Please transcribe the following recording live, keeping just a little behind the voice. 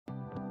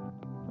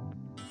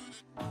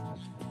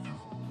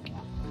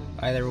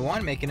Hi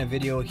everyone, making a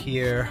video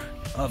here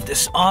of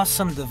this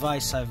awesome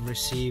device I've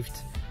received.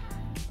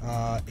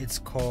 It's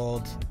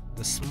called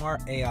the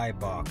Smart AI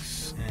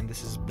Box, and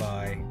this is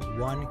by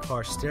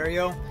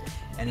OneCarStereo.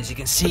 And as you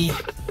can see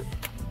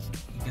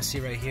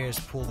right here, it's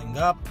pulling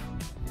up.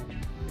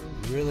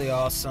 Really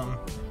awesome.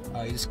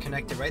 You just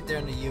connect it right there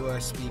in the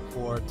USB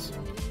port.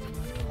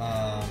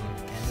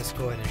 And let's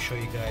go ahead and show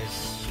you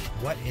guys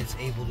what it's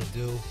able to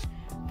do.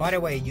 By the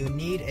way, you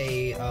need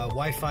a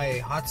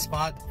Wi-Fi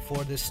hotspot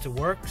for this to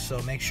work, so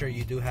make sure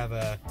you do have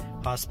a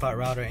hotspot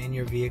router in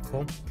your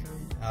vehicle.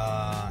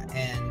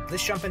 And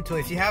let's jump into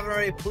it. If you haven't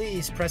already,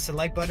 please press the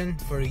like button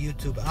for the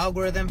YouTube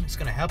algorithm. It's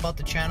going to help out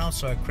the channel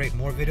so I create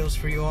more videos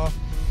for you all.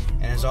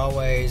 And as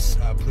always,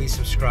 please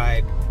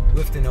subscribe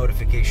with the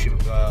notification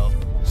bell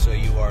so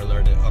you are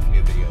alerted of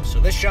new videos. So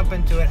let's jump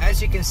into it.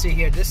 As you can see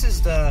here, this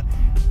is the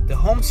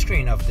home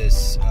screen of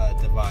this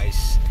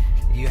device.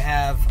 You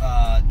have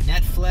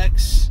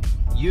Netflix,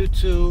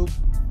 YouTube.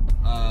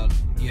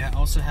 You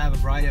also have a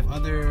variety of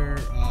other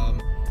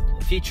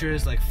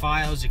features like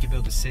files. You can be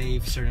able to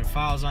save certain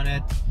files on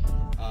it.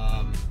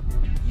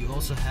 You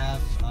also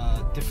have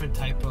different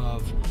type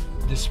of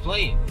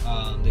display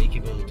that you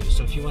can be able to do.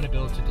 So if you want to be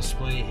able to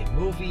display a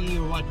movie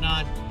or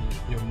whatnot,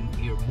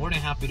 you're more than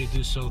happy to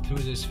do so through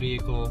this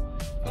vehicle.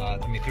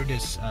 Through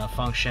this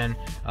function.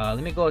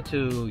 Let me go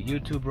to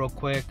YouTube real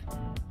quick.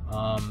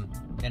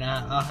 And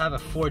I'll have a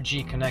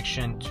 4G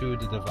connection to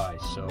the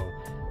device, so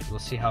we'll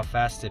see how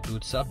fast it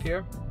boots up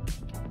here.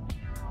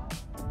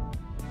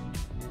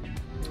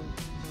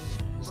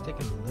 It's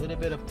taking a little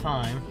bit of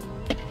time.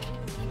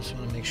 I just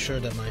want to make sure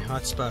that my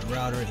hotspot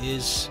router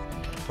is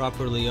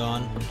properly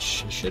on,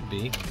 which it should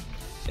be.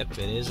 Yep,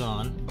 it is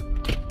on.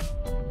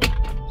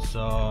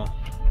 So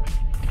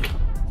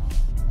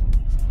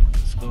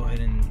let's go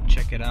ahead and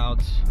check it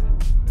out.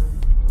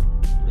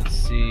 Let's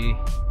see.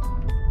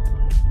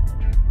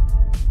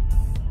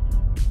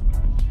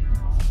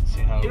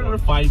 Here are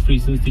 5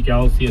 reasons the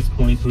Galaxy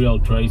S23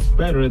 Ultra is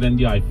better than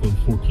the iPhone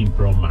 14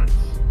 Pro Max.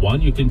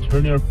 1, you can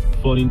turn your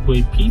phone into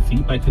a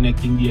PC by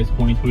connecting the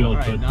S23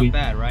 Ultra. Alright, not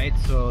bad, right?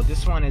 So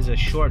this one is a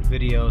short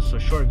video, so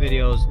short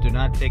videos do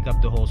not take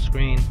up the whole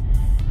screen.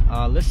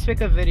 Let's pick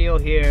a video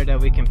here that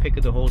we can pick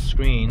up the whole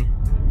screen.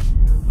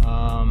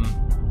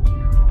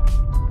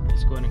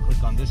 Let's go ahead and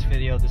click on this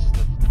video. This is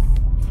the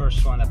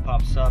first one that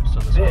pops up, so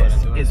let's go ahead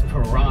and do it. This is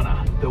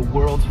Piranha, the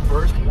world's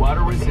first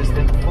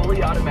water-resistant,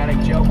 fully automatic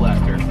gel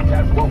blaster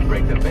that won't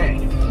break the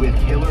bank, with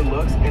killer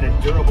looks and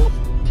a durable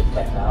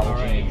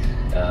technology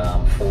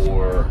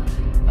for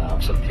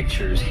some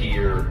pictures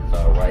here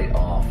right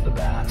off the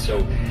bat. So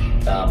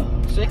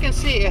you can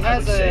see it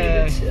has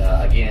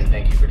again,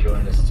 thank you for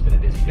joining us. It's been a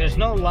busy day. There's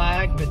no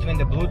lag between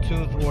the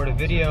Bluetooth or the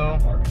video.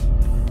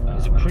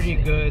 It's a pretty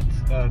good,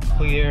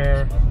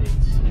 clear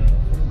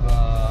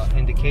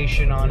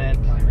indication on it.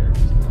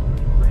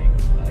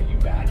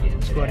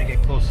 Let's go ahead and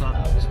get close up.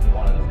 We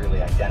wanted to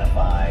really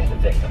identify the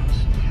victims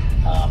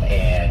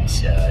and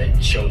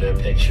show their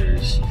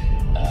pictures.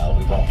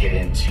 We won't get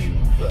into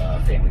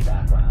family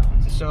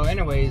backgrounds. So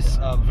anyways,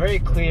 very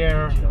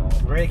clear,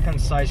 very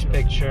concise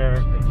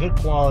picture, good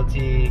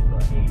quality.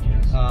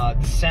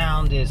 The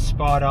sound is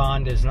spot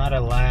on. There's not a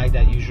lag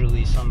that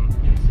usually some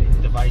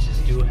devices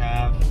do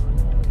have.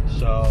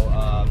 So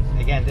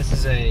again, this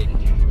is a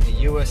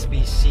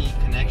USB-C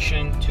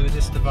connection to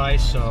this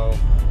device. So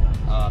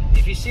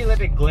if you see a little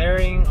bit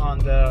glaring on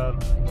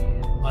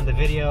the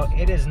video,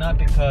 it is not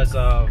because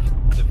of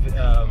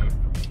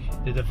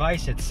the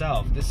device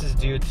itself. This is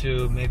due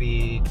to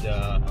maybe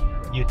the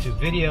YouTube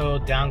video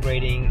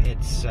downgrading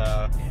its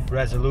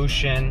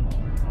resolution,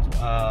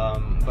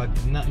 but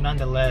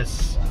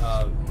nonetheless,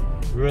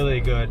 really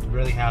good,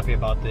 really happy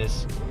about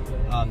this.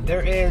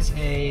 There is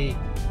a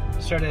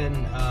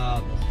certain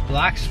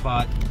black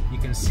spot you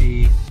can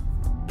see.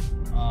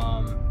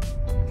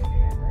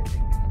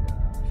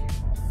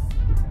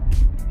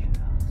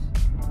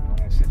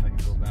 Let's see if I can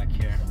go back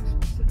here.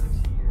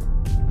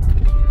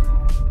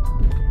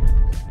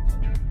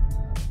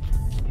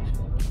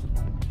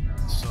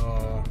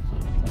 So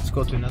let's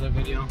go to another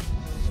video.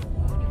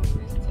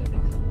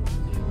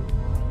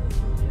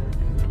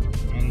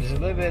 And there's a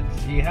little bit,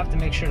 you have to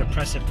make sure to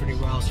press it pretty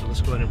well, so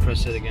let's go ahead and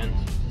press it again.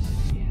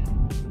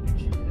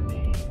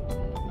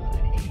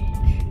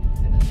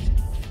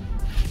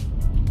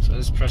 So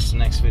let's press the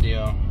next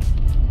video.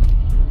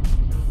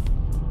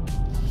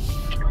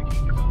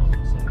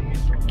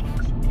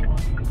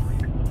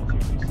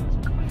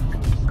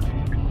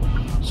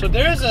 So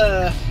there's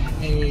a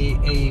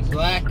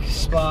black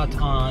spot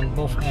on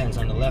both ends,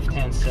 on the left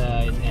hand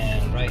side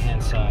and right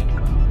hand side.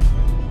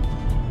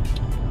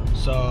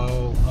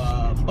 So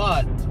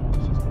but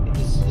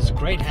it's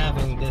great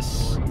having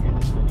this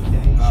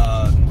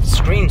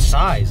screen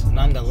size.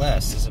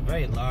 Nonetheless, it's a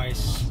very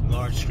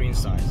large screen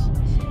size.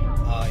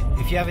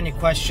 If you have any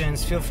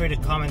questions, feel free to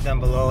comment down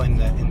below in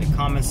the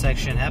comment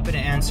section. Happy to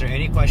answer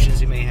any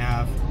questions you may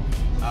have.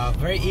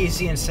 Very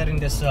easy in setting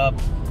this up,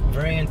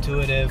 very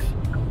intuitive.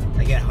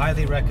 Again,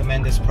 highly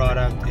recommend this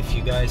product if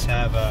you guys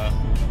have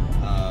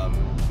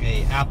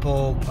a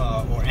Apple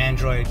or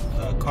Android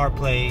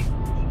CarPlay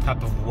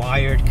type of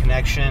wired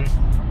connection,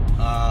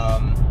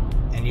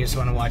 and you just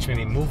want to watch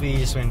maybe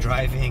movies when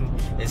driving,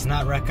 it's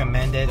not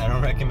recommended. I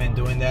don't recommend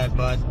doing that,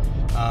 but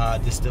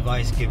this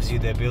device gives you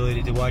the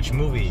ability to watch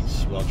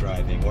movies while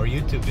driving or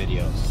YouTube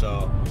videos.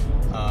 So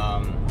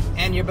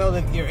and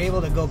you're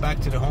able to go back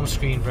to the home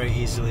screen very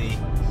easily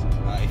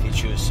if you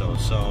choose so.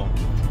 So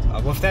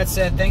with that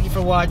said, thank you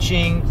for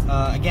watching.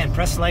 Again,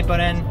 press the like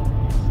button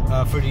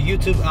for the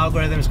YouTube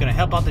algorithm. It's going to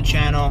help out the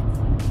channel.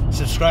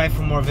 Subscribe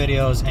for more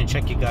videos, and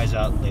check you guys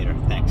out later.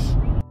 Thanks.